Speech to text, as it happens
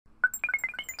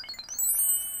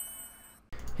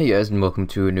Hey guys, and welcome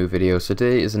to a new video. So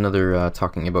today is another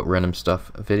talking about random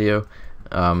stuff video,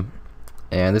 and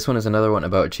this one is another one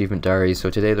about achievement diaries. So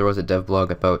today there was a dev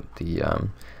blog about the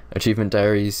achievement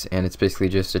diaries, and it's basically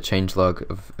just a changelog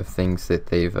of things that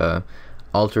they've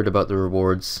altered about the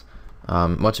rewards,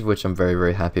 much of which I'm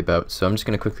very happy about. So I'm just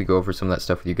going to quickly go over some of that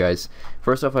stuff with you guys.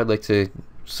 First off, I'd like to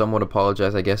somewhat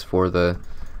apologize, I guess, for the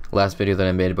last video that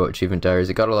I made about achievement diaries.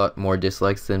 It got a lot more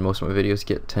dislikes than most of my videos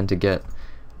tend to get.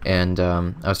 And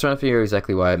I was trying to figure out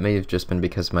exactly why. It may have just been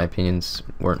because my opinions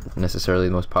weren't necessarily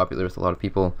the most popular with a lot of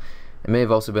people. It may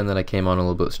have also been that I came on a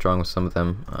little bit strong with some of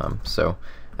them. So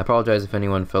I apologize if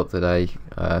anyone felt that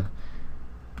I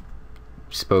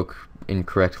spoke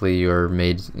incorrectly or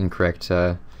made incorrect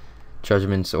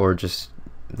judgments, or just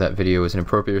that video was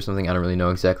inappropriate or something. I don't really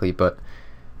know exactly, but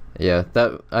yeah,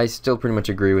 that I still pretty much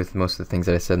agree with most of the things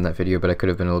that I said in that video, but I could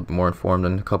have been a little bit more informed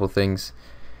on a couple things.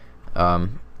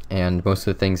 And most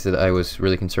of the things that I was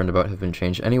really concerned about have been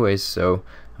changed anyways, so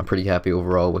I'm pretty happy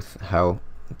overall with how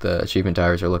the achievement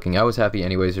diaries are looking. I was happy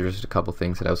anyways. There's just a couple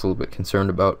things that I was a little bit concerned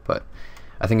about, but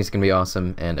I think it's going to be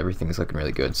awesome and everything's looking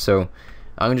really good. So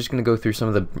I'm just going to go through some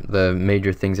of the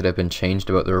major things that have been changed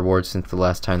about the rewards since the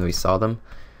last time that we saw them.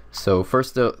 So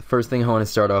first thing I want to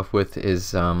start off with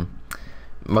is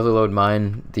Motherlode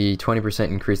Mine. The 20%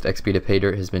 increased XP to pay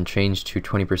dirt has been changed to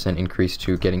 20% increase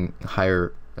to getting a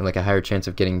higher chance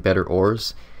of getting better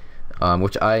ores,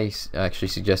 which I actually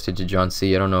suggested to John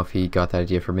C. I don't know if he got that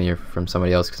idea from me or from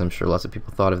somebody else, because I'm sure lots of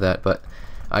people thought of that, but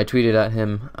I tweeted at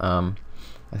him,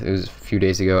 it was a few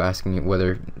days ago, asking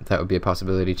whether that would be a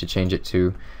possibility to change it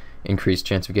to increased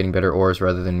chance of getting better ores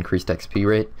rather than increased XP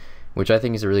rate, which I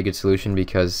think is a really good solution,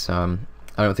 because I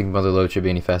don't think Motherlode should be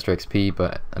any faster XP,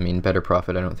 but I mean better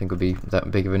profit I don't think would be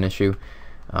that big of an issue.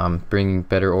 Bringing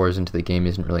better ores into the game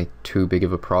isn't really too big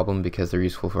of a problem because they're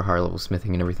useful for higher level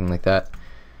smithing and everything like that,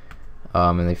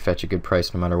 and they fetch a good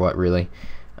price no matter what, really.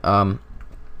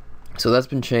 So that's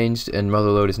been changed, and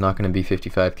Motherlode is not going to be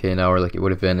 55k an hour like it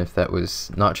would have been if that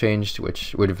was not changed,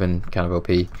 which would have been kind of OP.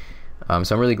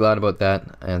 So I'm really glad about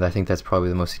that, and I think that's probably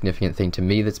the most significant thing to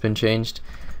me that's been changed.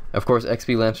 Of course,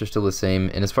 XP lamps are still the same,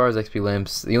 and as far as XP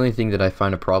lamps, the only thing that I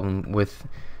find a problem with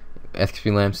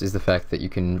XP lamps is the fact that you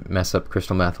can mess up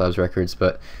Crystal Math Labs records,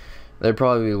 but there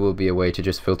probably will be a way to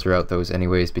just filter out those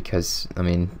anyways, because I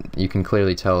mean you can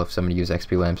clearly tell if somebody used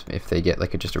XP lamps if they get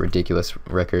like just a ridiculous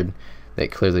record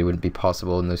that clearly wouldn't be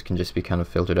possible, and those can just be kind of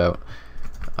filtered out.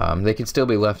 They can still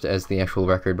be left as the actual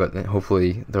record, but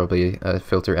hopefully there'll be a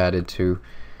filter added to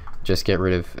just get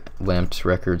rid of lamped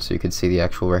records so you could see the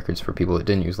actual records for people that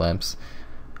didn't use lamps.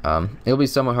 It'll be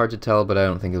somewhat hard to tell, but I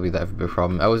don't think it'll be that big a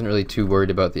problem. I wasn't really too worried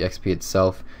about the XP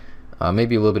itself.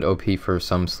 Maybe a little bit OP for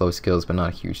some slow skills, but not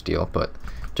a huge deal. But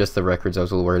just the records I was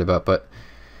a little worried about, but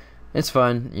it's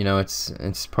fine. You know, it's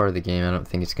part of the game. I don't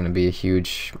think it's going to be a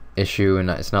huge issue, and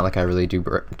it's not like I really do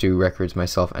records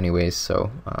myself anyways,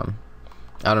 so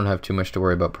I don't have too much to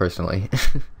worry about personally.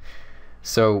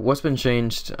 So what's been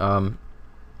changed?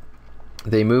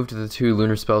 They moved the 2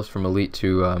 lunar spells from elite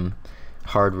to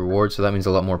hard reward, so that means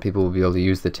a lot more people will be able to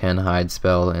use the 10 hide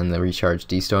spell and the recharge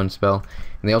D-stone spell.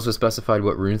 And they also specified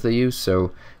what runes they use.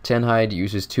 So 10 hide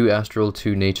uses 2 astral,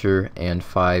 2 nature, and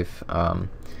 5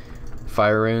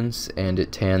 fire runes, and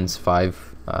it tans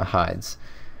 5 hides.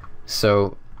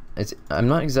 So I'm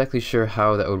not exactly sure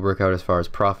how that would work out as far as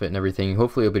profit and everything.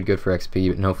 Hopefully it'll be good for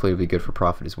XP, and hopefully it'll be good for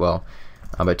profit as well.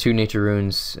 But 2 nature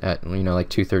runes at like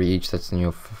 230 each, that's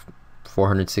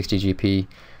 460 GP.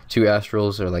 2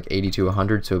 astrals are like 80 to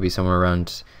 100, so it'll be somewhere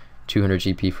around 200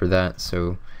 GP for that.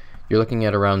 So you're looking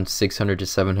at around 600 to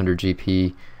 700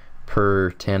 GP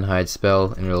per 10 hide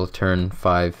spell, and it'll turn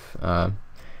 5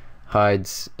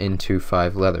 hides into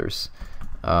 5 leathers.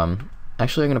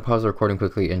 Actually, I'm going to pause the recording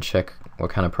quickly and check what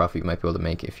kind of profit you might be able to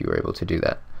make if you were able to do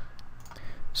that.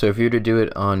 So if you were to do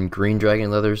it on green dragon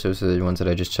leathers, those are the ones that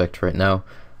I just checked right now,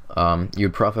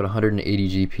 you'd profit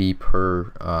 180 GP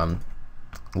per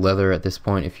leather at this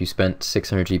point if you spent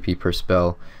 600 GP per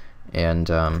spell, and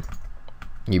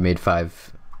you made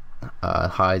 5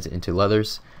 hides into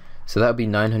leathers. So that would be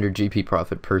 900 GP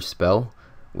profit per spell,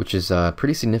 which is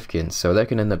pretty significant. So that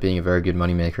can end up being a very good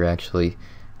moneymaker, actually,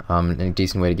 and a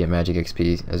decent way to get magic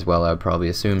XP as well, I would probably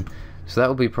assume. So that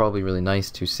will be probably really nice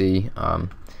to see,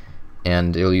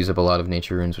 and it'll use up a lot of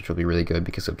nature runes, which will be really good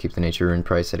because it'll keep the nature rune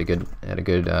price at a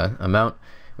good amount,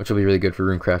 which will be really good for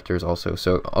rune crafters also.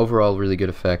 So overall, really good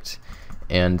effect.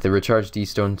 And the recharge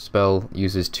D-stone spell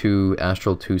uses 2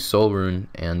 astral, 2 soul rune,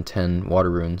 and 10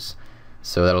 water runes.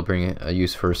 So that'll bring a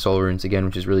use for soul runes again,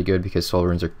 which is really good because soul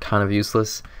runes are kind of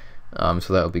useless.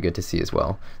 So that'll be good to see as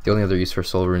well. The only other use for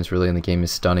soul runes really in the game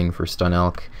is stunning for stun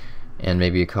alch, and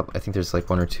maybe a couple. I think there's like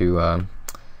 1 or 2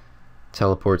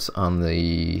 teleports on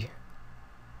the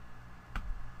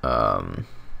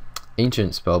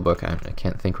ancient spellbook. I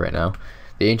can't think right now.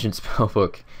 The ancient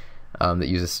spellbook that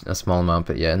uses a small amount,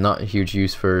 but yeah, not a huge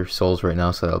use for souls right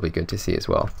now, so that'll be good to see as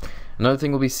well. Another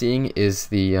thing we'll be seeing is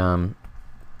the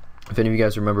if any of you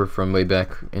guys remember from way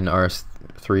back in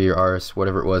RS3 or RS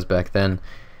whatever it was back then,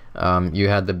 you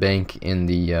had the bank in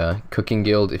the cooking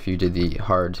guild. If you did the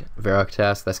hard Varrock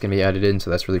task, that's gonna be added in, so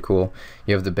that's really cool.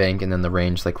 You have the bank and then the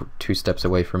range like 2 steps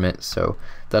away from it, so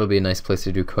that'll be a nice place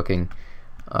to do cooking.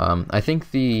 I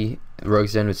think the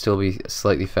Rogue's Den would still be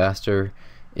slightly faster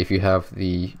if you have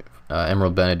the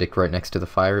Emerald Benedict right next to the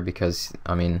fire, because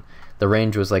I mean the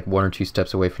range was like 1 or 2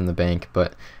 steps away from the bank,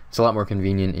 but it's a lot more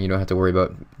convenient and you don't have to worry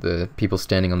about the people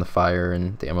standing on the fire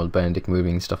and the Emerald Benedict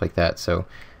moving and stuff like that, so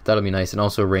that'll be nice. And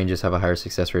also ranges have a higher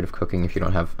success rate of cooking if you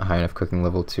don't have a high enough cooking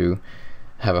level to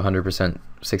have a 100%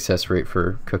 success rate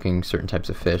for cooking certain types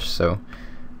of fish, so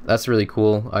that's really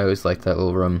cool. I always liked that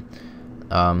little room.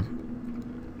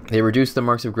 They reduced the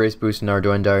Marks of Grace boost in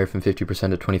Ardougne Diary from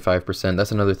 50% to 25%.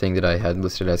 That's another thing that I had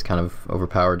listed as kind of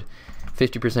overpowered.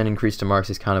 50% increase to marks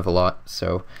is kind of a lot,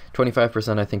 so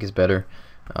 25% I think is better.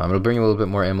 It'll bring a little bit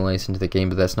more Amylase into the game,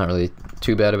 but that's not really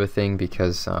too bad of a thing,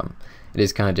 because it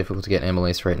is kind of difficult to get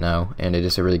Amylase right now, and it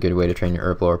is a really good way to train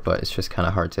your Herblore, but it's just kind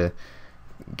of hard to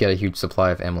get a huge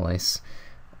supply of Amylase.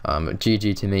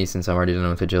 GG to me, since I'm already done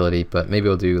with agility, but maybe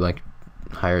I'll do like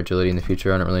higher agility in the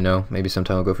future. I don't really know. Maybe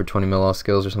sometime I'll go for 20 mil all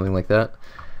skills or something like that.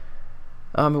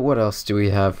 But what else do we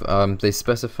have? They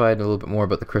specified a little bit more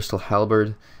about the Crystal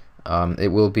Halberd.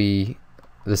 It will be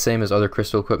the same as other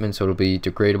crystal equipment, so it'll be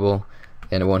degradable,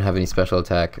 and it won't have any special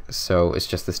attack, so it's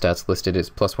just the stats listed. It's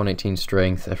plus 118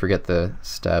 strength. I forget the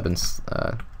stab and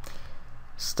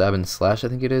slash, I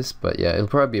think it is, but yeah, it'll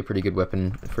probably be a pretty good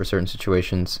weapon for certain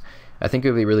situations. I think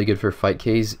it'll be really good for fight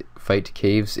caves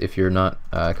if you're not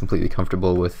completely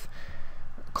comfortable with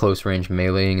close range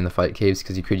meleeing in the fight caves,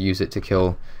 because you could use it to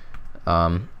kill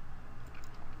the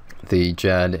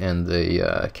Jad and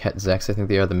the Zex, I think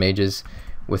they are, the mages,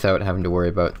 without having to worry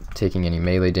about taking any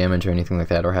melee damage or anything like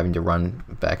that, or having to run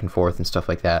back and forth and stuff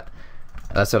like that.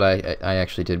 That's what I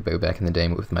actually did way back in the day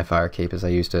with my fire cape, is I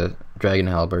used a dragon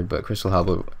halberd, but crystal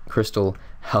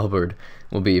halberd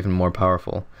will be even more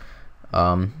powerful.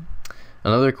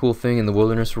 Another cool thing in the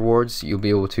wilderness rewards, you'll be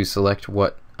able to select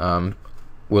what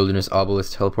wilderness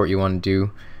obelisk teleport you want to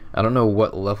do. I don't know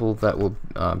what level that will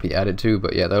be added to,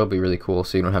 but yeah, that'll be really cool,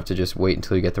 so you don't have to just wait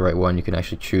until you get the right one. You can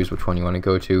actually choose which one you want to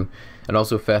go to. And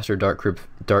also faster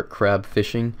dark crab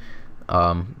fishing.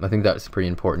 I think that's pretty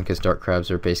important, because dark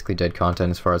crabs are basically dead content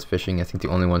as far as fishing. I think the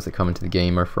only ones that come into the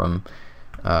game are from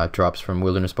drops from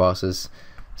wilderness bosses,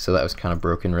 so that was kind of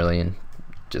broken really, and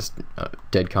just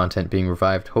dead content being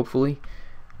revived, hopefully,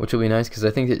 which will be nice, because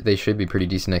I think that they should be pretty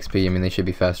decent XP. I mean, they should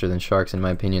be faster than sharks in my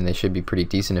opinion. They should be pretty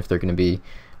decent if they're going to be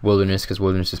wilderness, because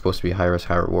wilderness is supposed to be high risk,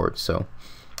 high reward, so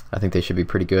I think they should be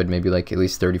pretty good. Maybe like at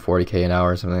least 30-40k an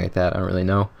hour or something like that. I don't really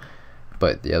know,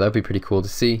 but yeah, that'd be pretty cool to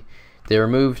see. They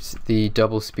removed the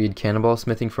double speed cannonball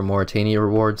smithing from Morytania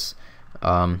rewards.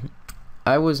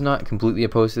 I was not completely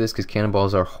opposed to this, because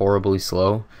cannonballs are horribly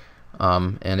slow,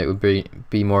 and it would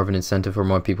be more of an incentive for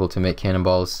more people to make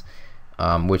cannonballs,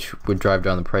 which would drive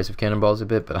down the price of cannonballs a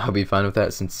bit, but I'll be fine with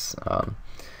that, since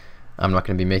I'm not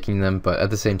going to be making them. But at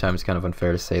the same time, it's kind of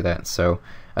unfair to say that, so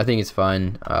I think it's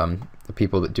fine. The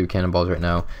people that do cannonballs right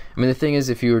now, I mean, the thing is,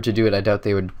 if you were to do it, I doubt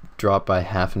they would drop by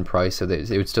half in price, so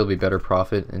that it would still be better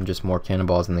profit and just more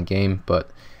cannonballs in the game. But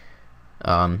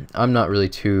I'm not really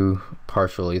too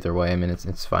partial either way. I mean,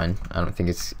 it's fine. I don't think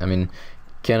it's, I mean,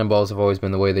 cannonballs have always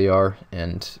been the way they are,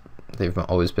 and they've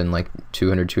always been like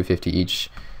 200, 250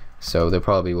 each, so they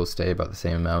probably will stay about the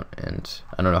same amount, and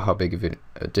I don't know how big of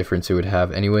a difference it would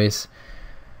have anyways.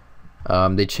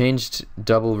 They changed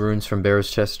double runes from Barrow's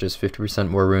Chest, just 50%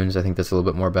 more runes. I think that's a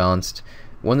little bit more balanced.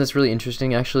 One that's really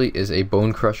interesting actually is a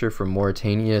Bone Crusher from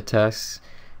Morytania tasks,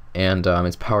 and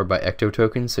it's powered by Ecto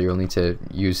tokens, so you'll need to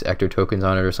use Ecto tokens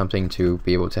on it or something to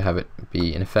be able to have it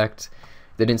be in effect.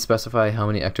 They didn't specify how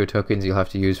many Ecto tokens you'll have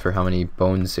to use for how many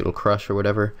bones it'll crush or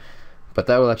whatever, but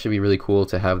that will actually be really cool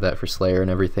to have that for Slayer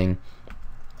and everything.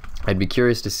 I'd be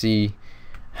curious to see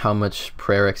how much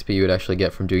prayer XP you would actually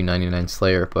get from doing 99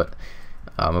 Slayer, but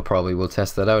I probably will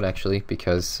test that out actually,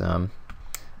 because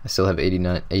I still have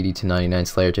 80 to 99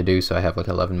 Slayer to do, so I have like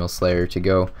 11 mil Slayer to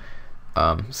go.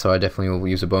 So I definitely will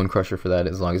use a Bone Crusher for that,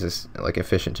 as long as it's like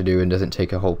efficient to do and doesn't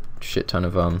take a whole shit ton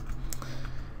of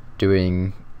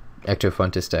doing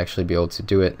Ectofuntus to actually be able to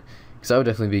do it, because that would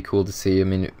definitely be cool to see. I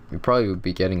mean, you probably would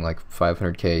be getting like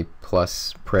 500k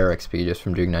plus prayer XP just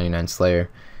from doing 99 Slayer,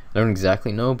 I don't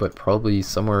exactly know, but probably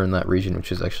somewhere in that region,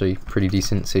 which is actually pretty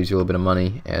decent. Saves you a little bit of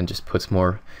money and just puts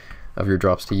more of your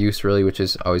drops to use, really, which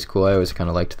is always cool. I always kind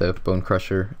of liked the Bone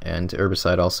Crusher, and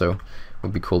Herbicide also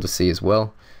would be cool to see as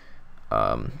well.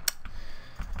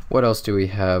 What else do we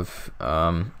have?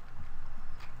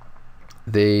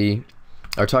 They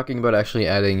are talking about actually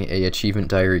adding a achievement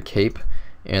diary cape,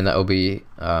 and that will be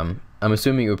I'm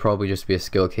assuming it would probably just be a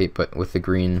skill cape, but with the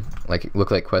green, like look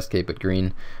like quest cape but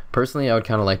green. Personally, I would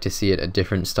kind of like to see it a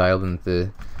different style than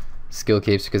the skill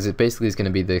capes, because it basically is going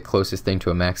to be the closest thing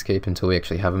to a max cape until we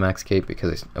actually have a max cape,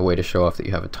 because it's a way to show off that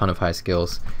you have a ton of high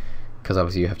skills, because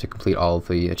obviously you have to complete all of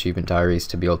the achievement diaries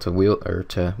to be able to wield or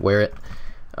to wear it.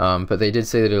 But they did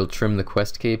say that it'll trim the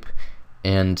quest cape,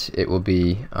 and it will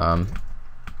be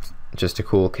just a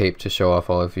cool cape to show off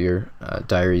all of your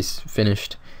diaries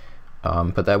finished.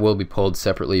 But that will be pulled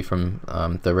separately from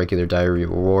the regular diary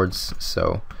rewards,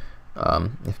 so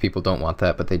if people don't want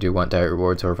that but they do want diary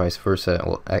rewards or vice versa,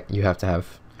 well, you have to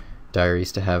have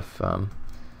diaries to have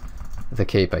the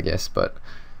cape, I guess, but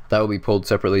that will be pulled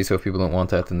separately, so if people don't want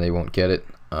that then they won't get it.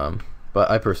 But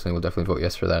I personally will definitely vote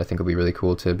yes for that. I think it'll be really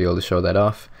cool to be able to show that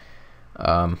off.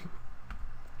 And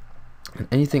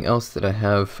anything else that I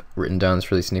have written down that's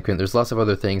really significant? There's lots of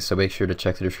other things, so make sure to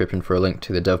check the description for a link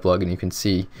to the dev blog and you can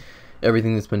see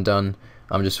everything that's been done.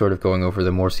 I'm just sort of going over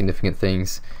the more significant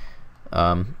things.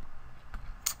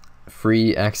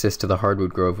 Free access to the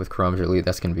Hardwood Grove with Kilometer Elite,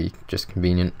 that's going to be just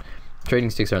convenient. Trading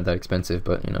sticks aren't that expensive,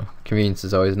 but you know, convenience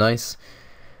is always nice.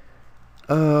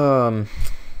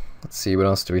 Let's see, what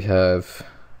else do we have?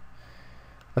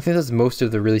 I think that's most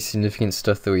of the really significant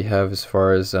stuff that we have as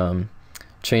far as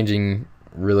changing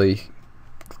really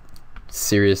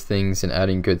serious things and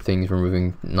adding good things,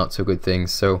 removing not so good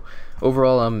things. So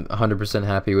overall, I'm 100%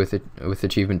 happy with it, with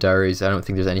achievement diaries. I don't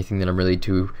think there's anything that I'm really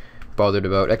too bothered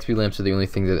about. XP lamps are the only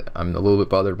thing that I'm a little bit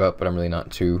bothered about, but I'm really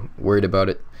not too worried about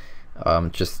it.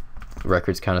 Just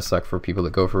records kind of suck for people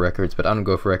that go for records, but I don't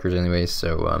go for records anyways,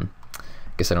 so I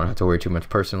guess I don't have to worry too much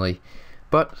personally.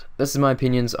 But this is my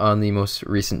opinions on the most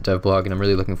recent dev blog, and I'm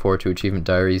really looking forward to achievement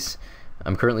diaries.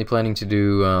 I'm currently planning to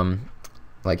do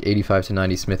like 85 to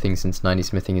 90 smithing, since 90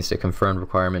 smithing is a confirmed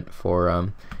requirement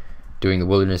for doing the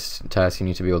wilderness task. You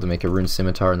need to be able to make a rune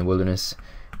scimitar in the wilderness.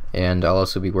 And I'll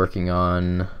also be working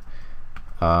on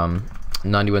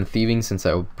 91 thieving, since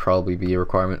that will probably be a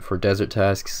requirement for desert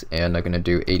tasks, and I'm going to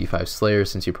do 85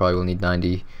 slayers, since you probably will need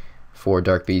 90 for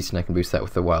dark beast, and I can boost that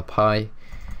with the wild pie.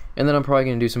 And then I'm probably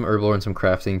going to do some herblore and some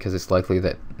crafting, because it's likely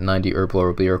that 90 herblore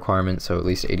will be a requirement, so at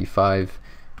least 85,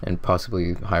 and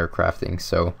possibly higher crafting.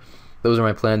 So those are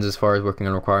my plans as far as working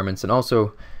on requirements. And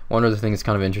also, one other thing that's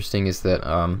kind of interesting is that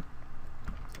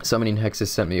Summoning Hex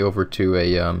has sent me over to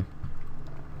a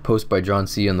post by John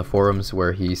C. on the forums,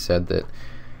 where he said that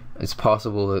it's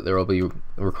possible that there will be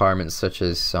requirements such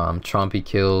as Chompy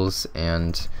kills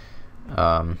and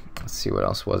let's see, what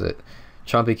else was it?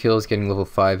 Chompy kills, getting level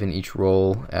 5 in each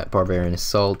role at Barbarian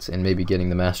Assault, and maybe getting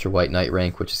the Master White Knight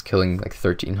rank, which is killing like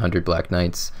 1300 Black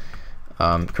Knights.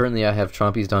 Currently I have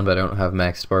Chompies done, but I don't have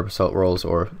maxed Barb Assault rolls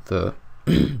or the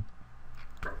the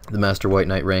Master White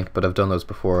Knight rank, but I've done those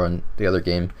before on the other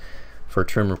game for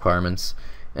trim requirements,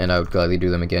 and I would gladly do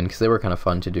them again because they were kind of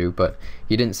fun to do. But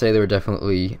he didn't say they were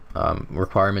definitely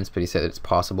requirements, but he said it's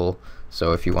possible,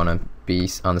 so if you want to be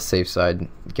on the safe side,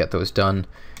 get those done.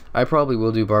 I probably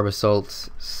will do Barb Assault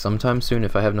sometime soon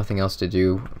if I have nothing else to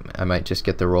do. I might just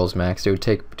get the rolls maxed. It would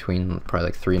take between probably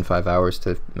like 3 and 5 hours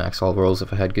to max all rolls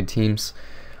if I had good teams,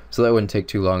 so that wouldn't take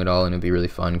too long at all, and it'd be really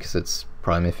fun because it's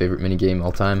probably my favorite minigame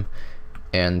all time.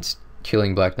 And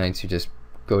killing Black Knights, you just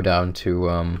go down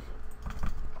to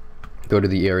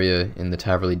the area in the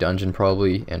Taverley dungeon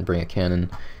probably and bring a cannon,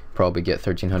 probably get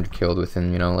 1300 killed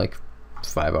within, you know, like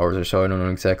 5 hours or so. I don't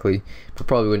know exactly, but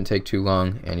probably wouldn't take too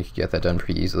long, and you could get that done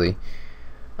pretty easily.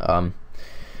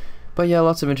 But yeah,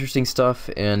 lots of interesting stuff,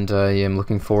 and I am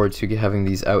looking forward to having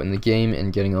these out in the game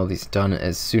and getting all these done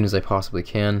as soon as I possibly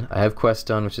can. I have quests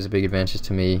done, which is a big advantage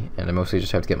to me, and I mostly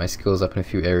just have to get my skills up in a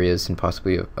few areas and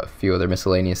possibly a few other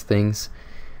miscellaneous things.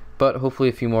 But hopefully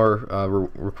a few more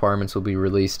requirements will be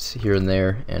released here and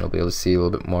there, and we'll be able to see a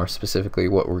little bit more specifically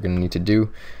what we're going to need to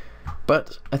do.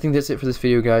 But I think that's it for this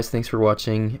video, guys. Thanks for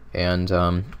watching, and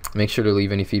make sure to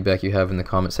leave any feedback you have in the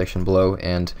comment section below,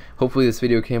 and hopefully this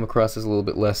video came across as a little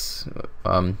bit less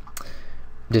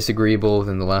disagreeable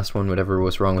than the last one, whatever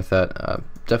was wrong with that.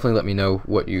 Definitely let me know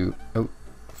what you... Oh,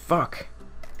 fuck!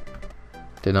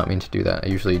 Did not mean to do that. I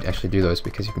usually actually do those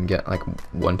because you can get like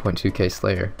 1.2k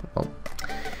Slayer. Well,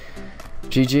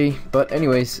 GG. But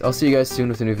anyways, I'll see you guys soon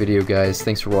with a new video, guys.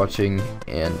 Thanks for watching,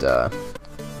 and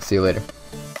see you later.